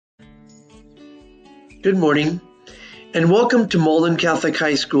Good morning, and welcome to Malden Catholic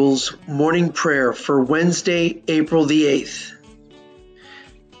High School's morning prayer for Wednesday, April the 8th.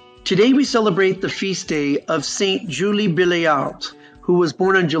 Today we celebrate the feast day of Saint Julie Billiart, who was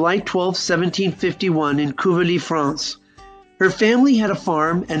born on July 12, 1751 in Cuvillers, France. Her family had a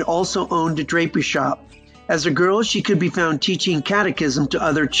farm and also owned a drapery shop. As a girl, she could be found teaching catechism to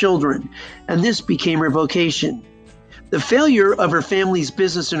other children, and this became her vocation. The failure of her family's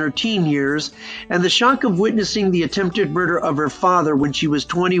business in her teen years and the shock of witnessing the attempted murder of her father when she was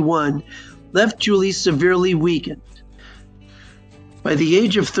 21 left Julie severely weakened. By the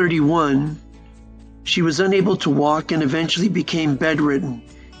age of 31, she was unable to walk and eventually became bedridden,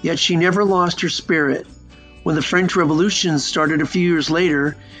 yet she never lost her spirit. When the French Revolution started a few years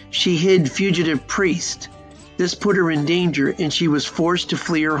later, she hid fugitive priests. This put her in danger and she was forced to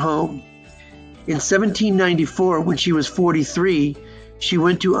flee her home. In 1794, when she was 43, she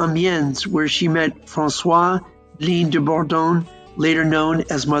went to Amiens, where she met Françoise Line de Bourdon, later known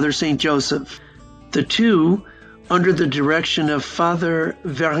as Mother St. Joseph. The two, under the direction of Father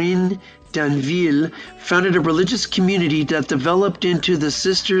Verine d'Anville, founded a religious community that developed into the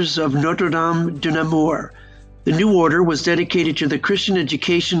Sisters of Notre-Dame de Namur. The new order was dedicated to the Christian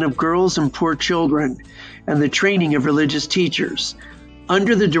education of girls and poor children, and the training of religious teachers.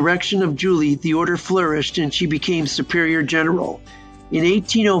 Under the direction of Julie, the order flourished and she became superior general. In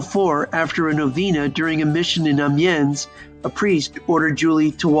 1804, after a novena during a mission in Amiens, a priest ordered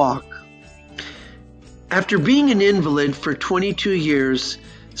Julie to walk. After being an invalid for 22 years,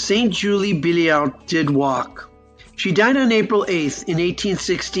 Saint Julie Billiart did walk. She died on April 8th in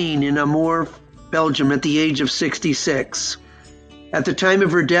 1816 in Namur, Belgium, at the age of 66. At the time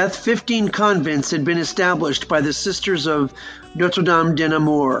of her death, 15 convents had been established by the Sisters of Notre-Dame de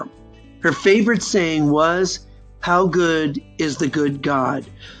Namur. Her favorite saying was, "How good is the good God?"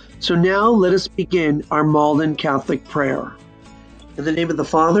 So now let us begin our Malden Catholic prayer. In the name of the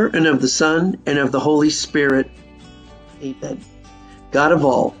Father, and of the Son, and of the Holy Spirit. Amen. God of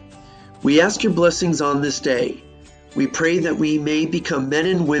all, we ask your blessings on this day. We pray that we may become men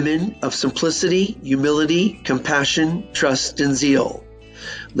and women of simplicity, humility, compassion, trust, and zeal.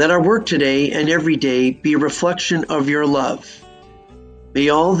 Let our work today and every day be a reflection of your love. May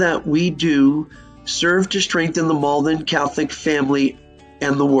all that we do serve to strengthen the Malden Catholic family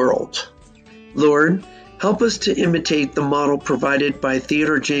and the world. Lord, help us to imitate the model provided by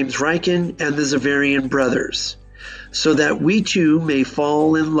Theodore James Ryken and the Xaverian brothers, so that we too may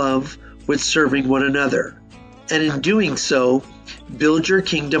fall in love with serving one another, and in doing so, build your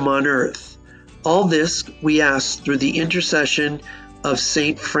kingdom on earth. All this we ask through the intercession of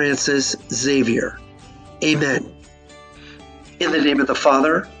Saint Francis Xavier. Amen. In the name of the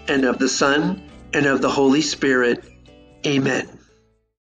Father, and of the Son, and of the Holy Spirit. Amen.